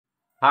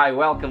Hi,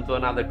 welcome to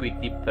another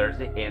Quick Tip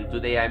Thursday, and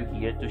today I'm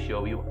here to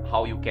show you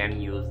how you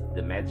can use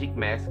the magic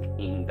mask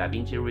in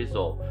Davinci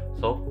Resolve.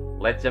 So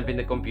let's jump in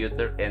the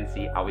computer and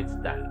see how it's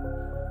done.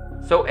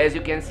 So as you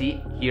can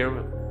see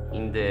here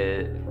in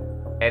the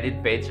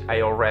edit page,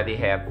 I already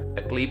have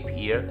a clip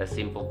here, a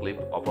simple clip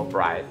of a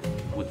bride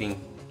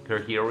putting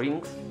her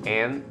earrings,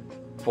 and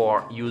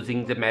for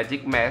using the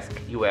magic mask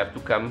you have to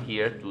come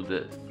here to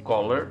the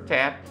color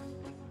tab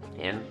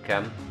and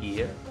come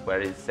here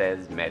where it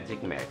says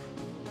magic mask.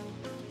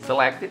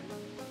 Select it,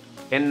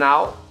 and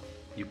now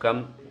you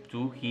come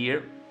to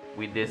here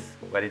with this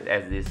where it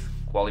has this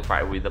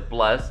qualifier with the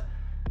plus,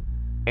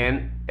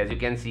 and as you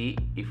can see,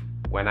 if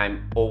when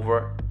I'm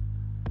over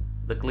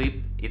the clip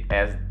it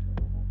has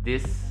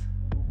this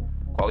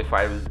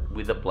qualifier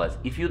with the plus.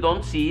 If you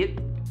don't see it,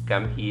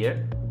 come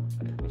here.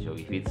 Let me show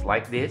you. If it's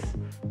like this,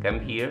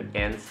 come here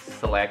and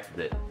select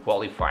the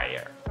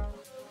qualifier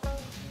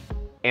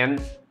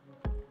and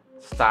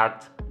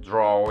start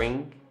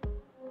drawing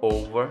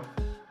over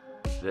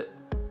the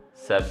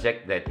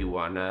subject that you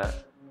wanna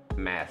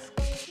mask.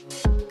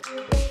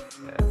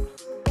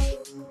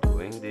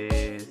 Doing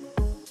this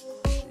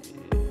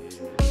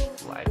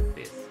like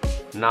this.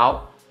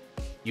 Now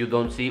you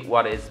don't see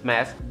what is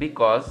masked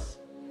because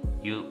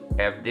you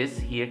have this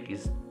here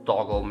is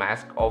toggle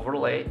mask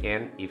overlay,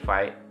 and if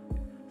I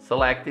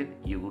select it,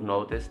 you will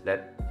notice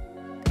that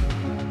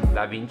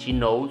Davinci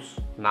knows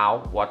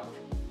now what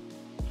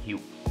you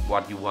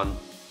want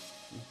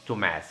to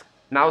mask.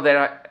 Now there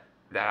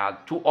are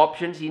two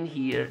options in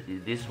here.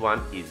 This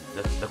one is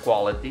the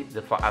quality,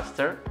 the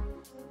faster,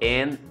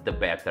 and the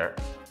better.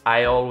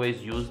 I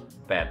always use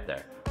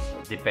better.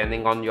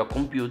 Depending on your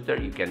computer,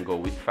 you can go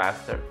with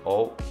faster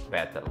or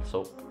better.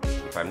 So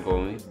if I'm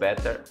going with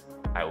better,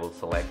 I will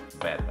select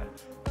better.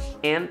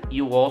 And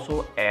you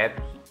also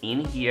add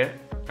in here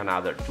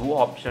another two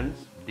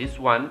options. This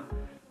one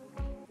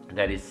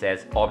that it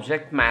says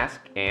object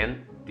mask,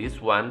 and this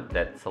one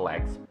that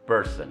selects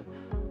person.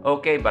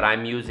 Okay, but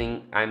I'm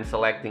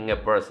selecting a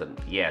person,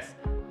 yes,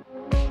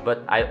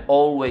 but I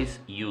always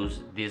use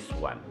this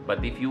one.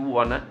 But if you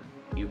wanna,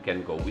 you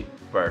can go with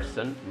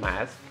person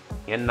mask,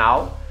 and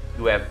now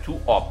you have two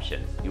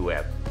options. You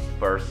have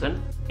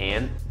person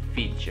and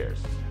features.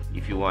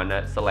 If you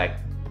wanna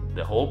select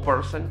the whole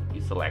person,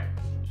 you select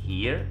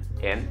here,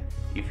 and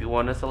if you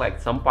wanna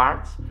select some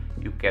parts,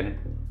 you can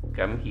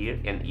come here,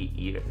 and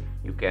here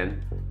you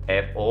can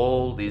have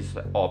all these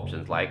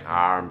options like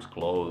arms,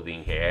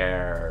 clothing,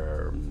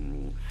 hair,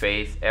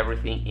 face,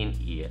 everything in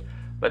here.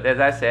 But as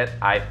I said,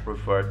 I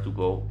prefer to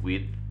go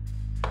with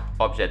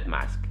object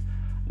mask.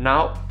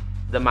 Now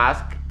the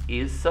mask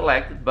is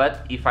selected,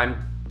 but if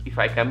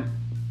I come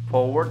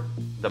forward,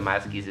 the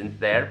mask isn't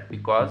there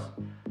because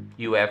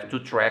you have to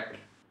track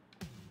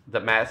the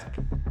mask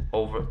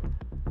over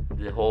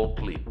the whole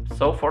clip.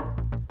 So for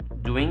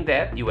doing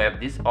that, you have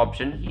this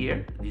option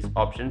here, these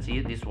options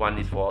here. This one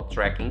is for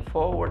tracking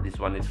forward, this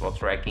one is for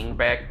tracking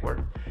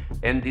backward,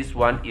 and this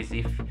one is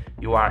if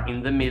you are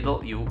in the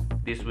middle,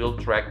 this will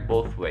track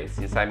both ways.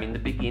 Since I'm in the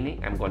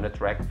beginning, I'm gonna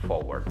track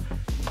forward.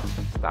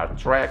 Start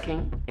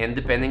tracking, and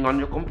depending on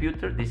your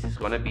computer, this is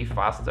gonna be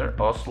faster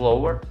or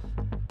slower.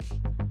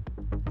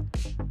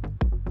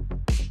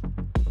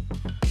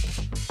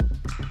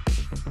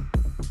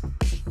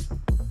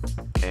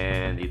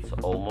 And it's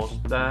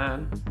almost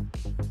done,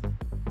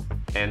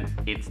 and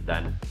it's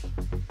done.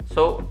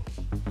 So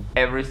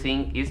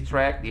everything is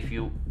tracked. If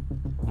you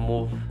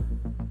move,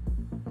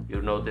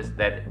 you notice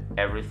that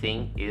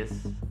everything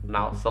is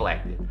now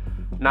selected.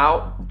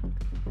 Now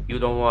you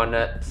don't want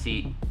to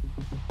see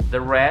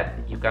the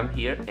red, you come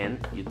here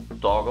and you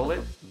toggle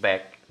it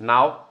back.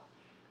 Now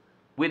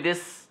with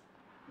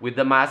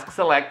the mask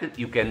selected,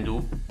 you can do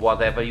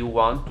whatever you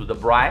want to the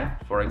bride.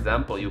 For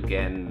example, you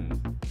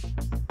can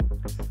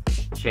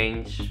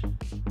change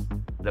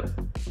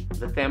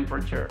the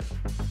temperature,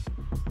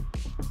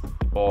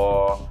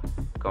 or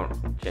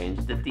change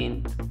the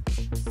tint,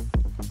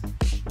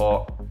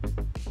 or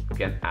you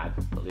can add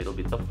a little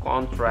bit of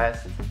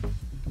contrast,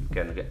 you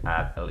can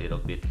add a little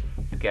bit,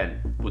 you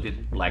can put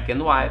it black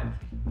and white,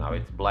 now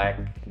it's black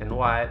and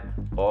white,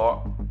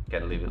 or you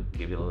can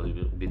give it a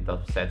little bit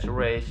of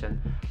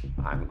saturation.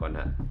 I'm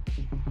gonna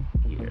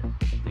here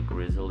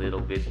decrease a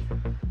little bit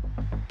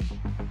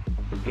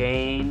the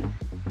gain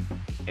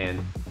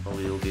and a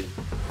little bit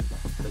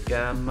the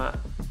gamma,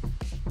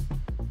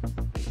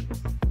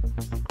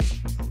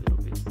 a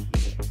little bit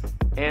here,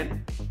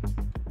 and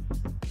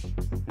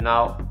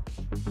now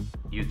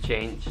you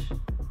change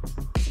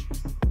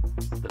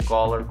the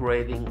color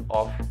grading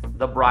of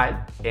the bride,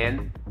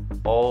 and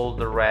all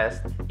the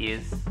rest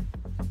is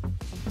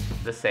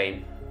the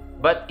same.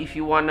 But if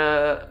you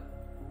wanna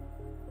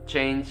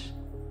change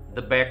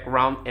the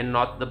background and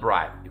not the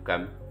bride, you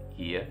come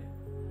here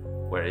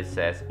where it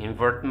says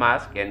invert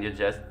mask, and you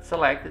just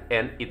select it,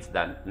 and it's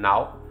done.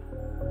 Now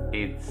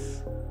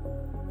it's,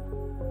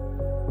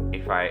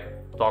 if I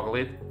toggle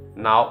it,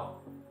 now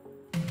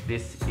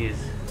this is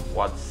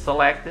what's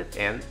selected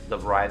and the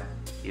bride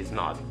is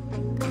not.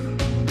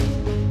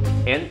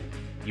 And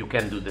you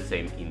can do the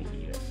same in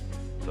here.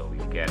 So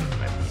you can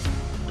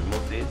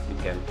remove this, you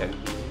can come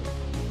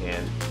here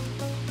and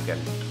you can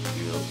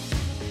feel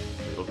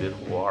a little bit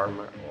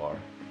warmer or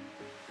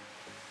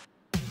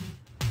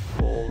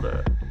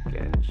colder. You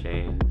can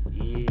change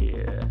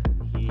here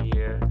and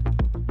here.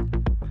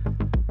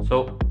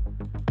 So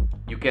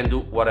you can do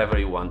whatever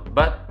you want,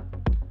 but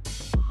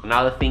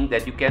another thing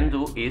that you can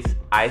do is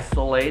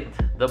isolate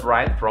the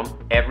bright from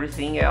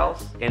everything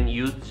else and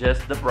use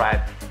just the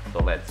bright. So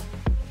let's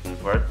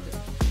invert it.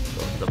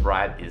 So the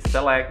bright is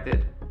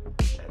selected.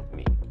 Let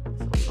me,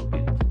 it's a little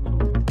bit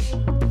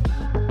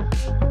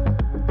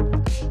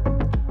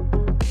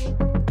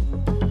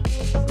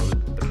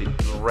a bit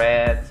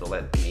red, so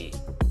let me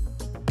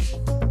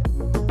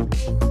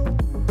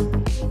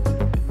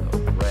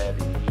red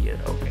in here.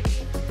 Okay.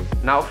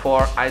 Now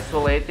for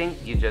isolating,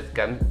 you just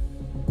come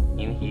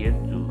in here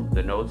to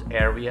the nodes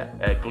area,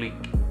 click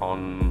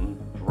on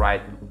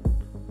right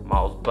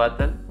mouse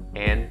button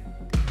and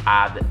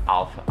add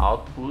alpha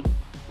output.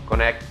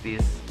 Connect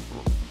this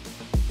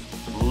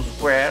blue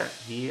square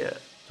here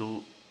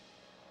to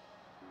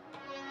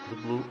the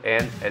blue,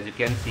 and as you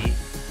can see,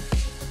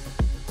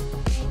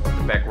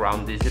 the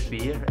background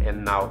disappear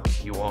and now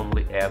you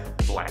only have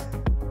black.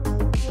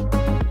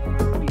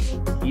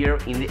 Here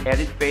in the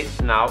edit page,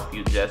 now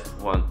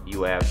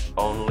you have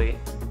only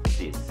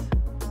this.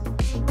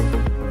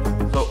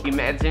 So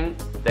imagine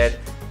that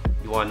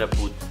you want to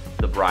put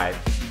the bright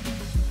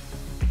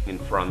in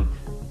front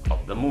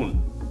of the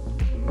moon.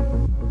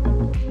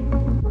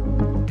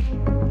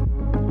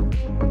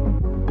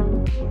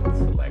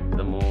 Select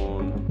the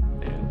moon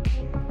and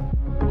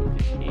put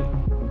it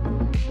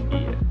in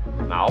here.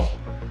 Now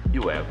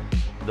you have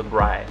the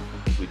bright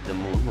with the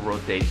moon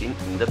rotating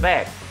in the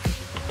back.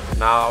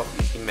 Now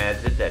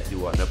imagine that you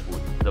want to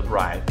put the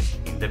bright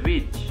in the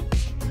beach.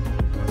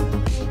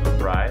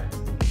 Bright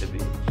in the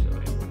beach.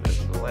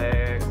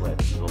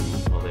 Let's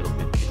zoom a little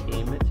bit the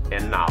image,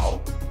 and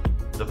now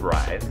the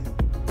bright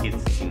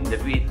is in the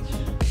beach.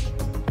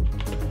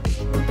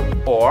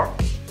 Or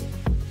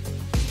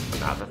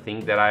another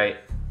thing that I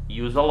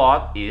use a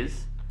lot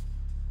is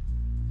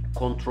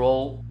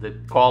control the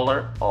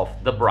color of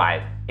the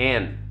bright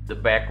and the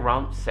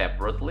background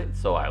separately.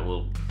 So I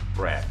will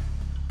grab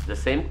the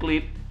same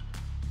clip,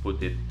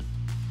 put it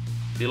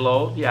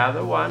below the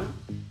other one,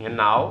 and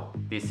now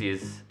this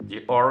is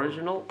the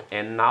original,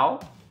 and now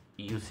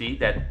you see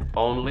that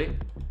only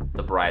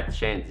the bright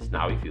changes.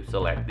 Now if you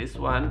select this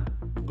one,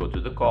 go to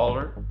the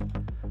color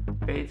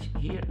page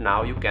here,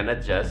 now you can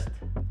adjust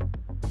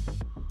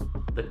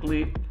the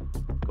clip.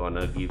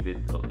 Gonna give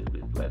it a little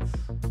bit, let's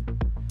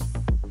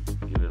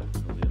give it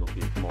a little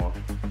bit more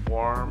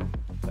warm.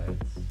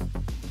 Let's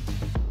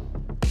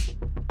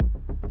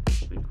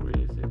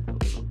decrease it a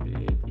little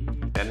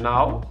bit, and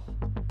now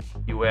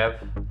you have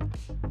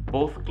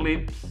both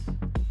clips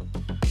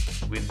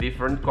with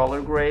different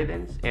color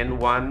gradients, and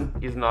one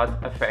is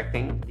not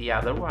affecting the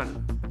other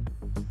one.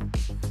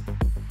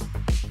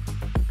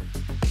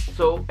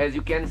 So as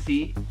you can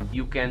see,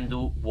 you can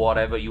do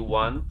whatever you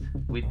want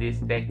with this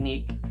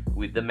technique,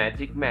 with the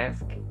magic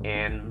mask,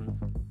 and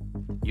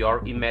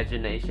your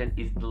imagination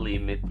is the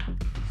limit.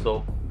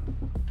 So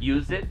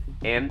use it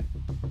and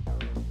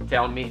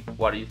tell me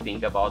what you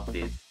think about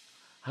this.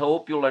 I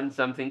hope you learned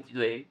something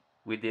today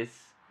with this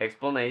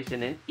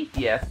explanation, and if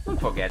yes, don't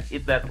forget,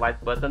 hit that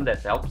like button,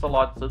 that helps a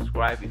lot.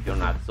 Subscribe if you're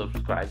not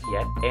subscribed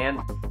yet, and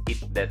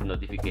hit that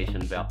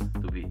notification bell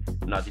to be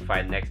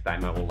notified next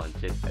time I will launch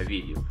a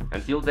video.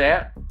 Until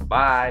there,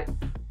 bye.